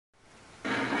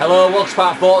Hello, welcome to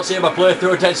part 40 of my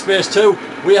playthrough of Dead Space 2.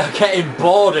 We are getting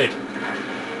boarded. And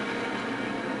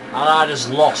I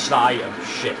just lost that item.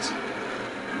 Shit.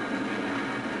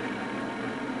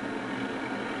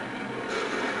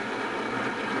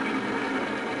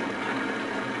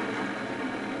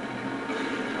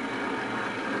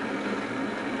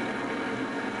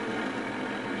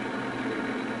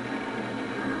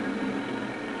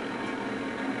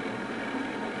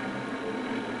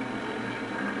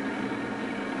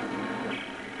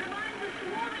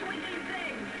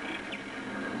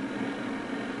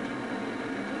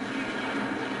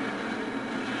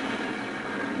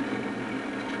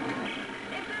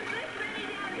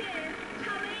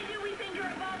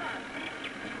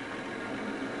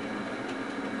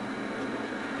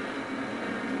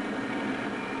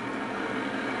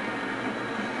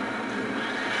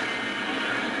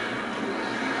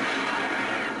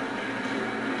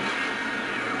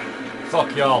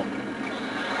 Fuck y'all.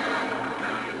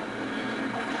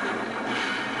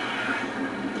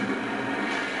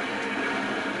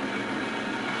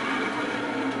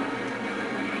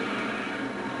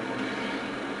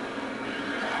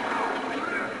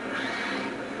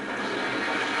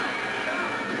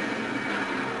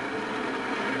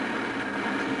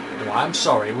 Oh, I'm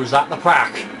sorry, was that the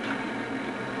pack?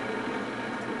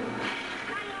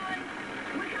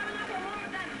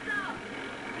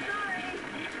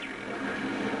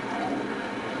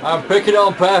 I'm picking it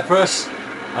on purpose.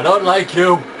 I don't like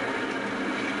you.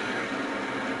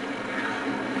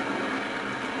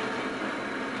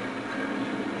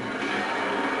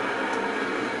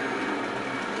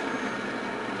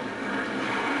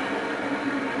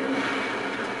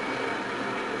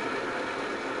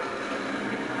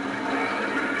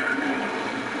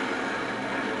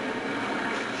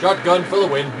 Shotgun for the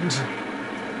wind.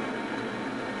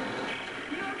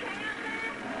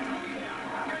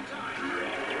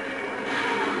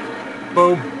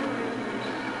 Boom.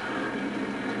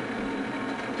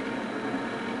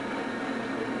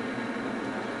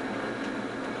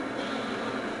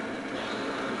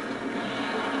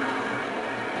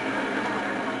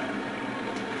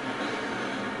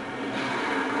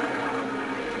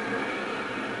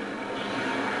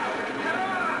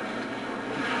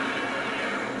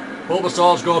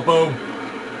 Bulbasaur's go boom.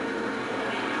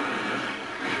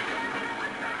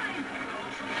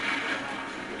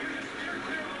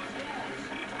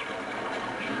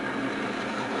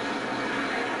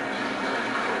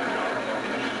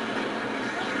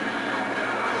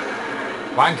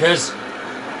 Wankers.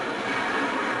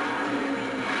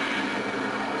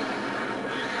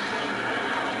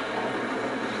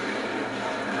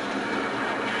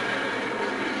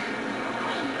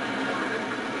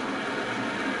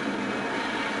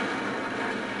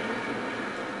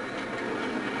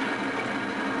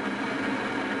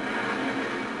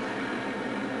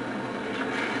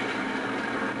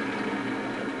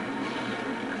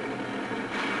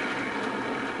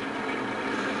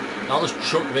 I'll just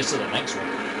chuck this to the next one. I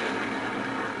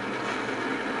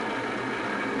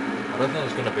don't think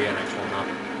there's going to be a next one now.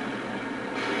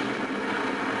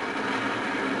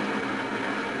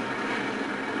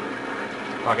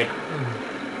 Fuck it.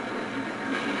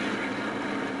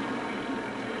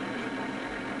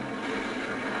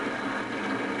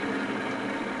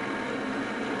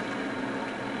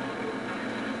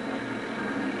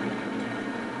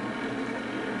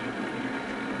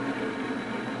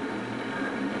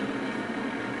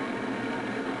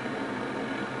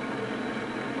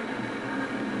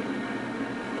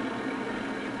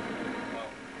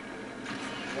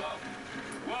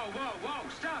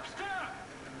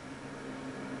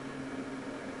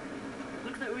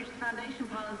 Foundation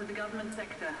piles of the government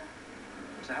sector.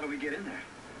 So how do we get in there?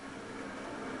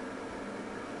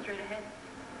 Straight ahead.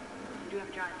 You do have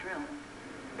a giant drill.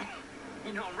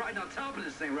 You know I'm riding on top of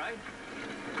this thing, right?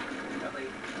 Ellie!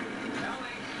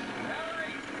 Ellie!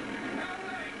 Ellie!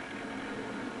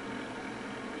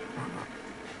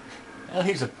 Ellie!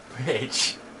 Ellie's a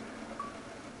bitch.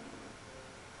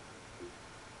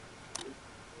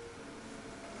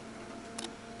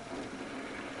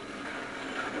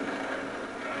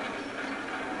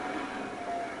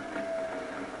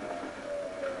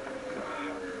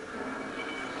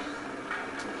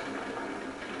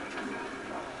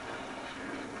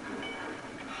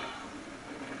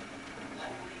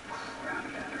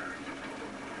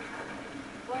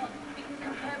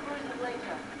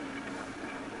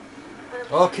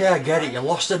 Okay, I get it. You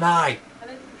lost an eye.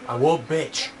 I won't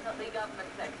bitch. And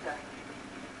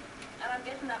I'm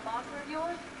guessing that marker of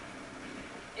yours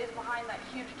is behind that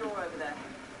huge door over there.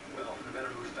 Well, we better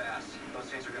move fast. Those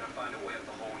things are gonna find a way up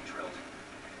the hole we drilled.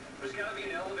 There's gotta be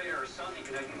an elevator or something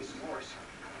connecting these floors.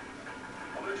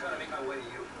 gonna try to make my way to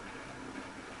you.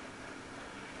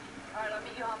 Alright, I'll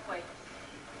meet you halfway.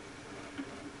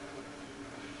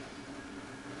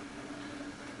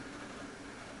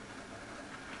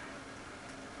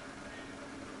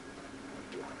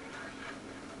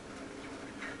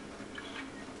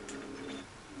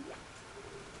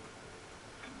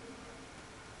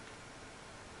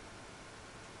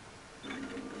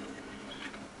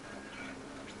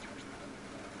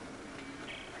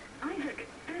 Isaac,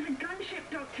 there's a gunship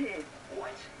docked here.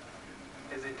 What?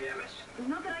 Is it damaged?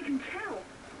 Not that I can tell.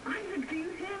 Isaac, do you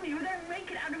hear me? We don't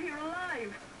make it out of here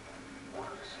alive. One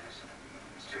of us is.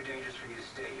 It's too dangerous for you to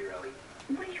stay here, Ellie.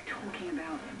 What are you talking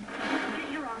about?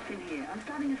 Get your ass in here. I'm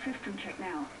starting a system check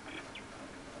now.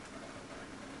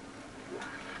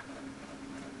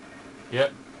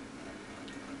 Yep.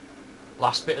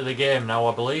 Last bit of the game now,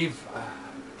 I believe.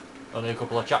 Only a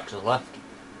couple of chapters left.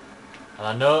 And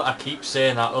I know I keep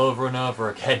saying that over and over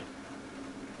again.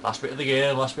 Last bit of the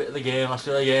game, last bit of the game, last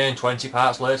bit of the game, 20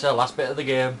 parts later, last bit of the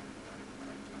game.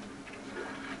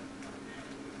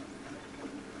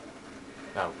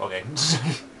 Oh, okay.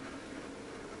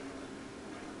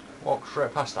 Walk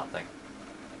straight past that thing.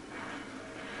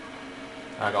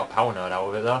 I got a power node out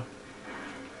of it though.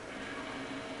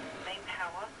 Main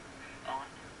power on.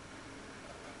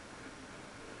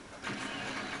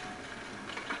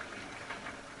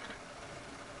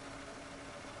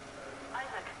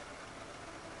 Isaac,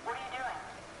 what are you doing?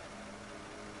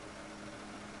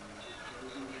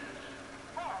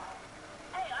 Oh.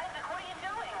 Hey, Isaac, what are you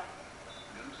doing?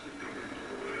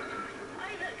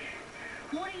 Isaac,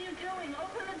 what are you doing?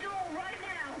 Open the door right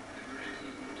now.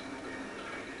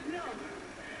 No.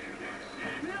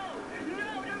 No, no,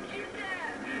 don't you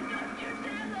dare! Don't you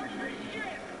dare launch the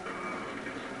ship!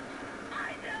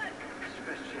 Isaac! It's your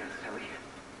best chance, Ellie.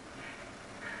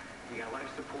 You got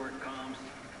life support, comms.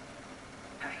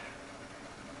 Hey,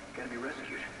 you gotta be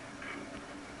rescued.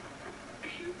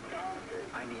 You bastard!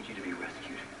 I need you to be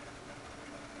rescued.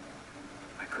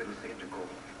 I couldn't save Nicole,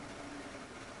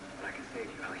 but I can save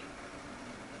you, Ellie.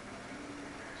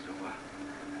 So,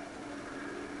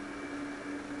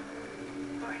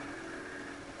 fine.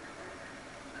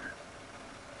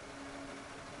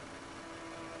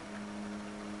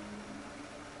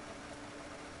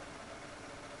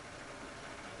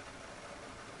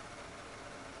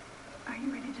 Are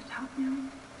you ready to talk now?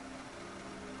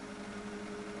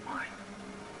 Why?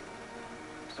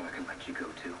 So I can let you go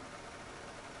too.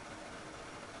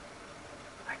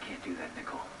 I can't do that,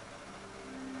 Nicole.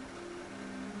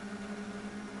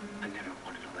 I never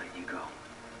wanted to let you go.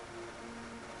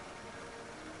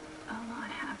 A lot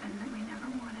happened that we never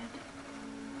wanted.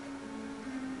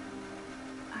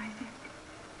 Isaac,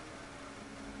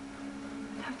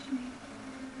 touch me.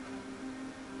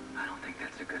 I don't think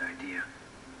that's a good idea.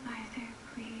 Isaac,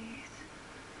 please.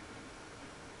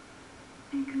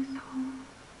 Make us whole.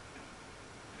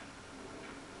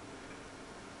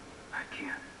 I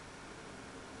can't.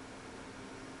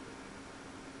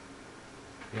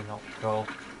 You're not cool.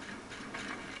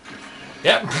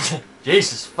 Yep.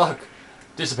 Jesus fuck.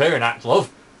 Disappearing act,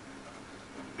 love.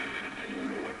 I don't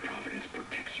know what Providence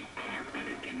protects you, Clark, but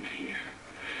it ends here.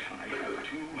 I have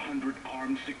 200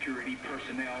 armed security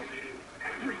personnel.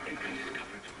 Everything is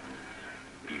covered.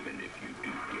 Even if you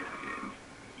do get in,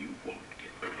 you won't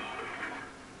get far.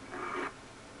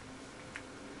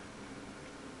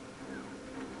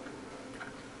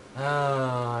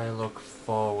 Ah, I look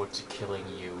forward to killing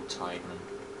you, Titan.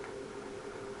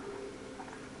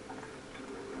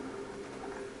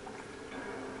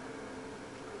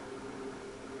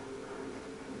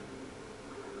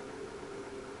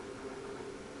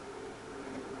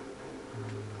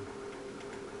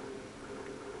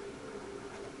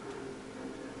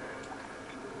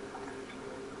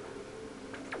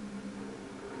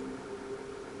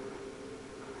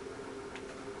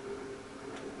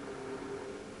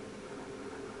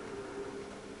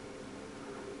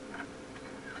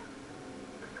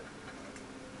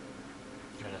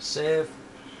 Gonna save.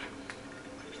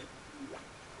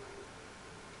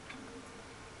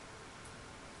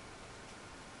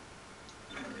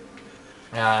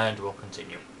 And we'll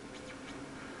continue.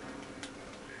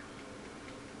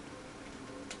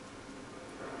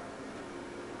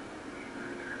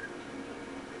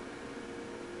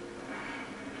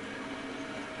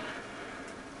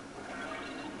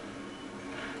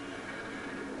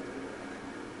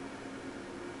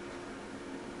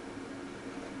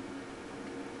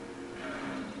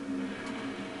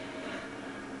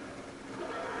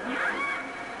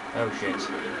 Oh shit.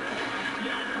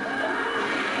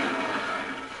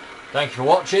 Thank you for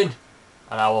watching,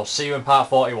 and I will see you in part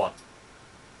 41.